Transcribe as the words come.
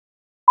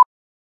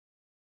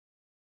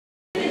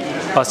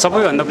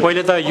सबैभन्दा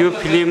पहिले त यो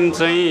फिल्म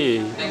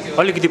चाहिँ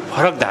अलिकति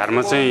फरक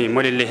धारमा चाहिँ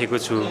मैले लेखेको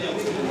छु।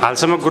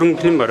 हालसम्म गुरुङ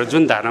फिल्महरू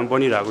जुन धारमा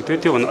बनिरहेको थियो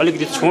त्योभन्दा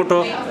अलिकति छोटो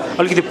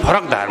अलिकति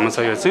फरक धारमा छ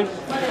यो चाहिँ।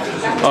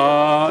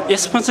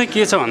 यसमा चाहिँ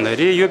के छ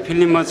भन्दाखेरि यो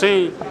फिल्ममा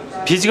चाहिँ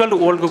फिजिकल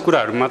वर्ल्डको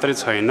कुराहरू मात्रै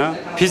छैन,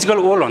 फिजिकल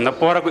वर्ल्डभन्दा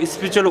परको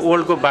स्पिरिचुअल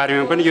वर्ल्डको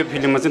बारेमा पनि यो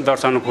फिल्ममा चाहिँ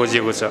दर्शाउन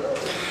खोजिएको छ।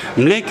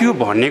 म्लेक्यु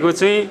भनेको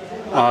चाहिँ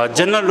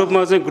जनरल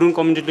रूपमा चाहिँ गुरुङ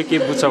कम्युनिटीले के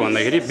बुझ्छ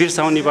भन्दाखेरि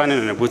बिर्साउने पानी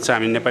भनेर बुझ्छ।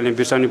 हामी नेपालीमा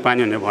बिर्साउने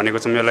पानी भनेर भनेको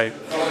छौँ यसलाई।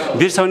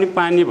 बिर्साउने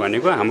पानी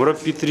भनेको हाम्रो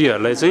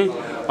पितृहरूलाई चाहिँ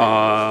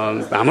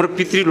हाम्रो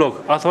पितृलोक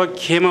अथवा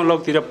खेमा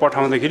लोकतिर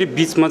पठाउँदाखेरि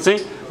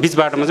बीच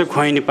बाटोमा चाहिँ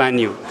खुवाइने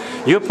पानी हो।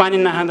 यो पानी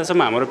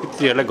नखाँदासम्म हाम्रो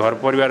पितृहरूलाई घर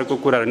परिवारको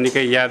कुराहरू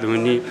निकै याद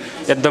हुने,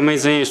 एकदमै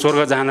चाहिँ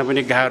स्वर्ग जान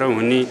पनि गाह्रो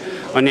हुने,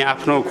 अनि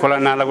आफ्नो खोला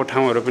नालाको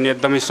ठाउँहरू पनि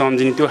एकदमै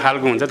सम्झिने त्यो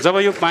खालको हुन्छ। जब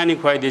यो पानी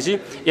खुवाइदिएपछि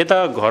यता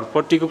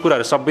घरपट्टिको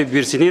कुराहरू सबै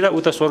बिर्सिने र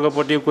उता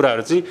स्वर्गपट्टिको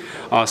कुराहरू चाहिँ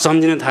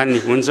सम्झिन थाल्ने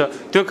हुन्छ।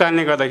 त्यो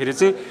कारणले गर्दाखेरि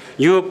चाहिँ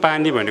यो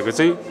पानी भनेको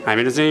चाहिँ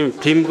हामीले चाहिँ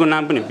फिल्मको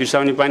नाम पनि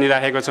बिर्साउने पानी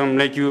राखेको छौँ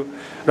म्लेक्यु।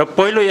 र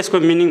पहिलो यसको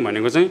मिनिङ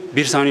भनेको चाहिँ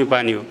बिर्साउने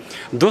पानी हो।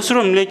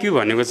 दोस्रो म्लेक्यु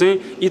भनेको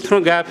चाहिँ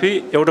इथ्नोग्राफी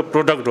एउटा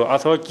प्रोडक्ट हो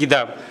अथवा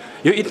किताब।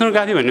 यो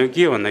इथ्नोग्राफी भनेको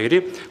के हो भन्दाखेरि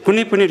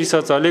कुनै पनि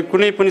रिसर्चरले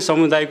कुनै पनि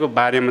समुदायको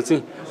बारेमा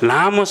चाहिँ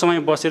लामो समय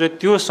बसेर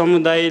त्यो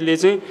समुदायले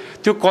चाहिँ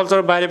त्यो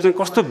कल्चर बारेमा चाहिँ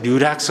कस्तो भ्यू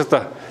राख्छ त,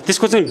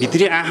 त्यसको चाहिँ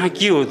भित्री आँखा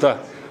के हो त,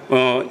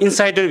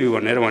 इन्साइडर भ्यू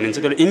भनेर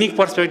भनिन्छ। त्यसले युनिक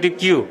पर्सपेक्टिभ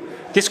के हो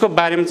त्यसको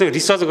बारेमा चाहिँ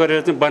रिसर्च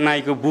गरेर चाहिँ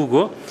बनाएको बुक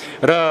हो।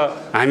 र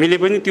हामीले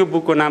पनि त्यो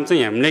बुकको नाम चाहिँ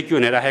यहाँ म्लेक्यु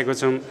भनेर राखेको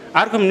छौँ।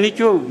 अर्को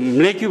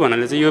म्लेक्यु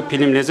भन्नाले चाहिँ यो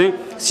फिल्मले चाहिँ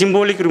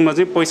सिम्बोलिक रूपमा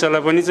चाहिँ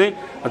पैसालाई पनि चाहिँ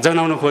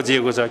जनाउन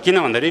खोजिएको छ।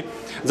 किन भन्दाखेरि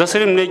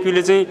जसरी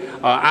म्लेक्युले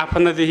चाहिँ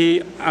आफन्तदेखि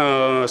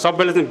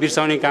सबैलाई चाहिँ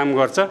बिर्साउने काम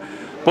गर्छ,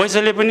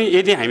 पैसाले पनि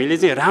यदि हामीले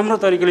चाहिँ राम्रो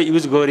तरिकाले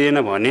युज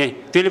गरिएन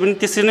भने त्यसले पनि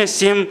त्यसरी नै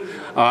सेम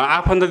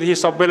आफन्तदेखि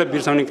सबैलाई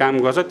बिर्साउने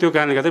काम गर्छ। त्यो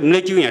कारणले गर्दा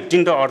म्लेक्यु यहाँ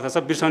तिनवटा अर्थ छ,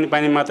 बिर्साउने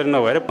पानी मात्रै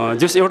नभएर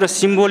जस एउटा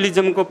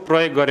सिम्बोलिजमको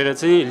प्रयोग गरेर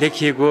चाहिँ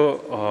लेखिएको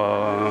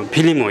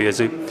फिल्म हो। यो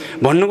चाहिँ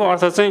भन्नुको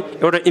अर्थ चाहिँ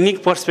एउटा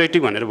युनिक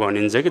पर्सपेक्टिभ भनेर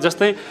भनिन्छ कि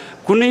जस्तै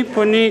कुनै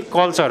पनि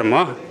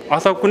कल्चरमा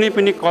अथवा कुनै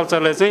पनि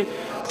कल्चरलाई चाहिँ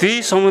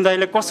त्यही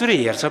समुदायले कसरी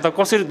हेर्छ त,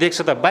 कसरी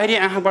देख्छ त, बाहिरी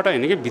आँखाबाट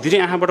होइन कि भित्री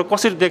आँखाबाट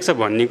कसरी देख्छ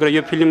भन्ने कुरा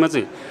यो फिल्ममा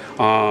चाहिँ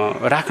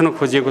राख्न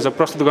खोजिएको छ,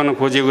 प्रस्तुत गर्न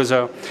खोजिएको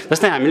छ।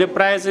 जस्तै हामीले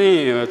प्रायः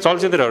चाहिँ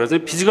चलचित्रहरू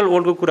चाहिँ फिजिकल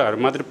वर्ल्डको कुराहरू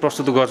मात्रै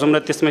प्रस्तुत गर्छौँ र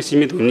त्यसमै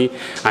सीमित हुने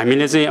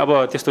हामीले चाहिँ अब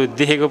त्यस्तो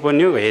देखेको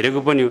पनि हो,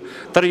 हेरेको पनि हो।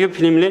 तर यो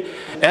फिल्मले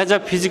एज अ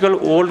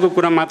फिजिकल वर्ल्डको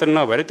कुरा मात्र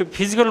नभएर त्यो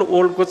फिजिकल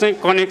वर्ल्डको चाहिँ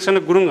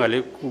कनेक्सन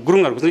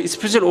गुरुङहरूको चाहिँ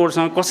स्पिरिचुअल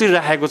वर्ल्डसँग कसरी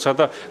राखेको छ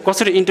त,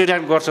 कसरी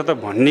इन्टरेक्ट गर्छ त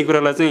भन्ने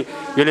कुरालाई चाहिँ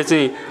यसले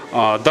चाहिँ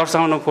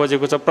दर्शाउन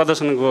खोजेको छ,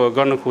 प्रदर्शन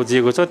गर्न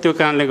खोजिएको छ। त्यो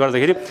कारणले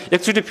गर्दाखेरि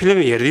एकचोटि फिल्म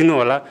हेरिदिनु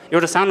होला।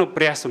 एउटा सानो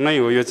प्रयास नै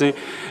हो यो चाहिँ।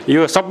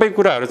 यो सबै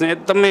कुराहरू चाहिँ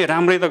एकदमै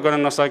राम्रै त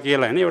गर्न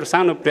नसकिएला होइन, एउटा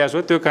सानो प्रयास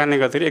हो। त्यो कारणले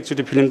गर्दाखेरि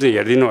एकचोटि फिल्म चाहिँ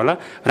हेरिदिनु होला।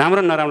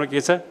 राम्रो नराम्रो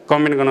के छ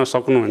कमेन्ट गर्न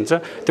सक्नुहुन्छ।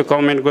 त्यो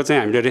कमेन्टको चाहिँ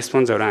हामीले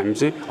रेस्पोन्सहरू हामी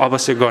चाहिँ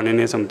अवश्य गर्ने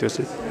नै छौँ। त्यो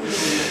चाहिँ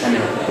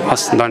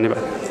हस्,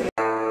 धन्यवाद।